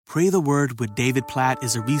Pray the Word with David Platt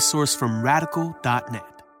is a resource from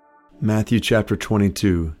radical.net. Matthew chapter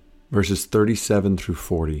 22, verses 37 through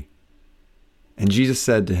 40. And Jesus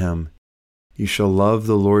said to him, "You shall love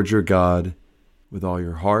the Lord your God with all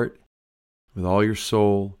your heart, with all your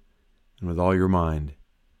soul, and with all your mind.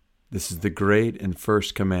 This is the great and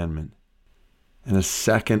first commandment. And a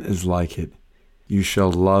second is like it. You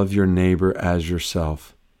shall love your neighbor as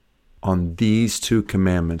yourself. On these two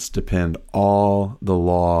commandments depend all the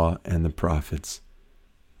law and the prophets."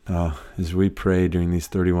 As we pray during these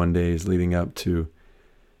 31 days leading up to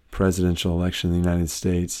presidential election in the United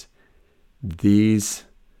States, these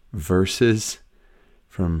verses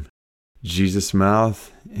from Jesus'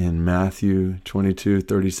 mouth in Matthew 22,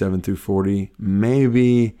 37 through 40 may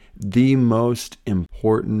be the most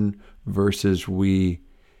important verses we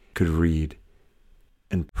could read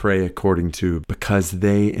and pray according to, because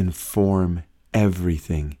they inform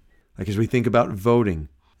everything. Like as we think about voting,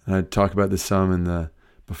 and I talk about this some in the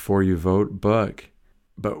Before You Vote book,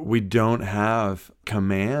 but we don't have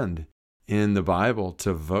command in the Bible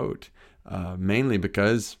to vote, mainly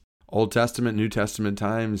because Old Testament, New Testament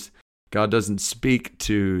times, God doesn't speak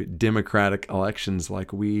to democratic elections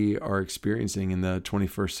like we are experiencing in the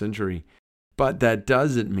 21st century. But that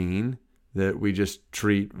doesn't mean that we just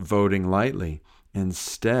treat voting lightly.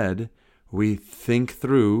 Instead, we think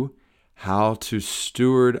through how to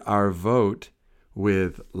steward our vote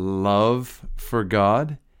with love for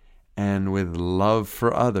God and with love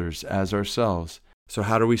for others as ourselves. So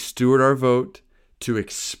how do we steward our vote to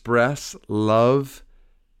express love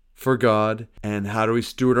for God, and how do we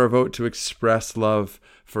steward our vote to express love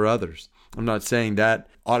for others? I'm not saying that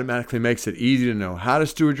automatically makes it easy to know how to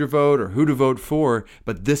steward your vote or who to vote for,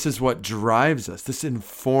 but this is what drives us. This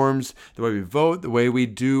informs the way we vote, the way we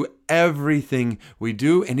do everything we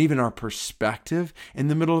do, and even our perspective in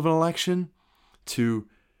the middle of an election. To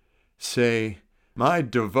say, my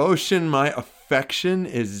devotion, my affection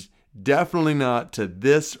is definitely not to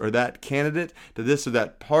this or that candidate, to this or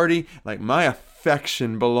that party. Like my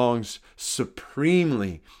affection belongs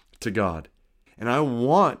supremely to God. And I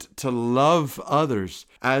want to love others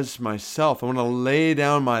as myself. I want to lay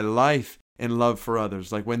down my life in love for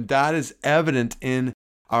others. Like when that is evident in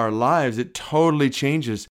our lives, it totally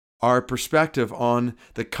changes our perspective on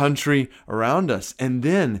the country around us. And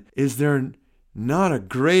then, is there not a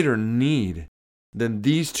greater need than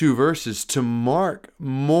these two verses to mark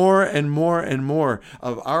more and more and more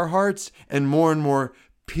of our hearts and more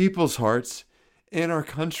people's hearts in our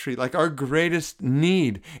country? Like our greatest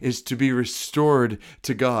need is to be restored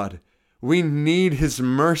to God. We need His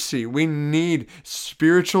mercy. We need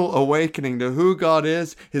spiritual awakening to who God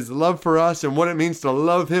is, His love for us, and what it means to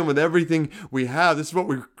love Him with everything we have. This is what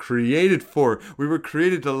we were created for. We were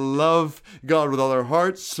created to love God with all our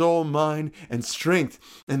heart, soul, mind, and strength.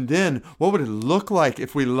 And then, what would it look like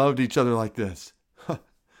if we loved each other like this?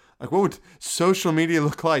 Like, what would social media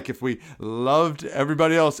look like if we loved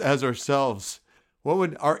everybody else as ourselves? What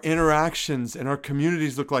would our interactions and our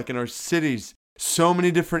communities look like in our cities? So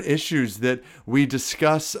many different issues that we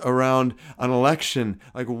discuss around an election.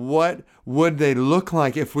 Like, what would they look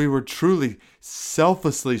like if we were truly,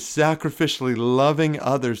 selflessly, sacrificially loving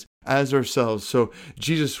others as ourselves? So,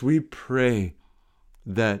 Jesus, we pray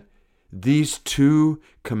that these two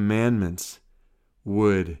commandments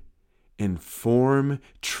would inform,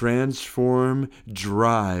 transform,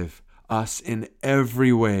 drive us in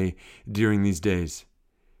every way during these days.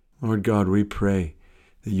 Lord God, we pray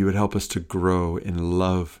that you would help us to grow in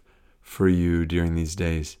love for you during these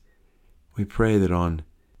days. We pray that on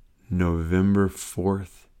November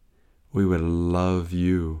 4th, we would love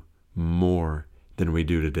you more than we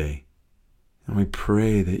do today. And we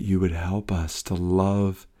pray that you would help us to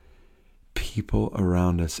love people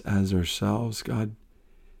around us as ourselves. God,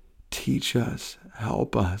 teach us,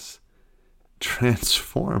 help us,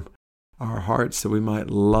 transform our hearts that we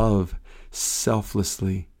might love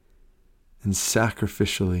selflessly and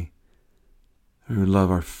sacrificially. That we would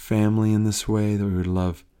love our family in this way, that we would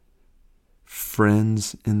love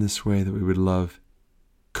friends in this way, that we would love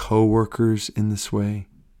co-workers in this way.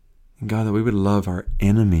 And God, that we would love our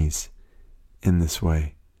enemies in this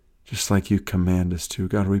way, just like you command us to.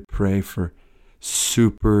 God, we pray for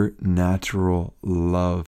supernatural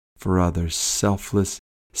love for others, selfless,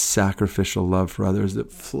 sacrificial love for others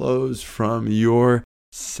that flows from your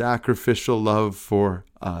sacrificial love for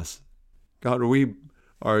us. God, we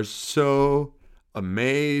are so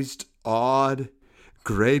amazed, awed,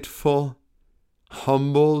 grateful,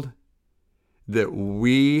 humbled that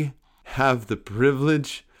we have the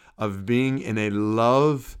privilege of being in a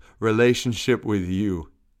love relationship with you.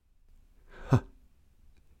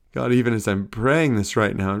 God, even as I'm praying this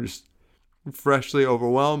right now, I'm just freshly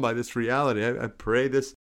overwhelmed by this reality. I pray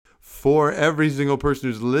this for every single person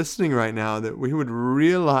who's listening right now, that we would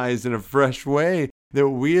realize in a fresh way that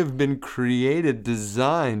we have been created,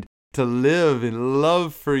 designed to live in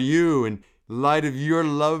love for you and light of your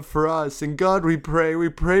love for us. And God, we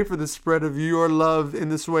pray for the spread of your love in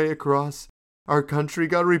this way across our country.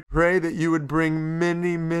 God, we pray that you would bring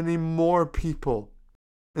many, many more people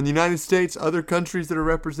in the United States, other countries that are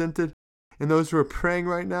represented, and those who are praying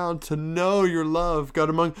right now to know your love, God,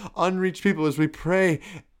 among unreached people, as we pray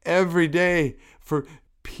every day for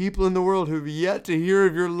people in the world who have yet to hear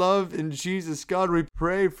of your love in Jesus. God, we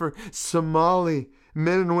pray for Somali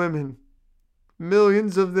men and women,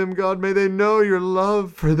 millions of them, God. May they know your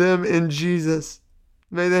love for them in Jesus.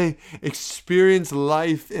 May they experience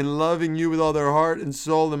life in loving you with all their heart and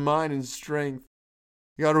soul and mind and strength.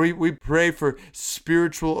 God, we pray for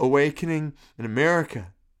spiritual awakening in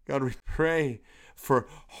America. God, we pray for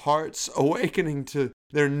hearts awakening to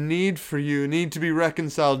their need for you, need to be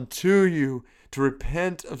reconciled to you, to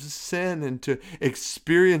repent of sin and to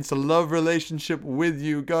experience a love relationship with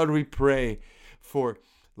you. God, we pray for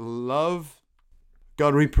love.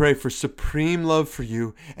 God, we pray for supreme love for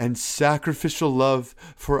you and sacrificial love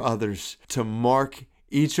for others to mark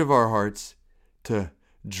each of our hearts, to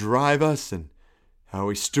drive us in how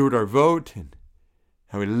we steward our vote and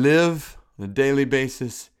how we live on a daily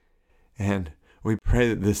basis. And we pray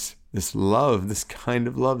that this love, this kind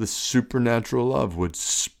of love, this supernatural love would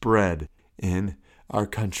spread in our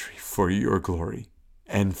country for your glory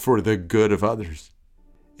and for the good of others.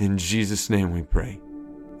 In Jesus' name we pray.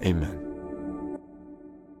 Amen.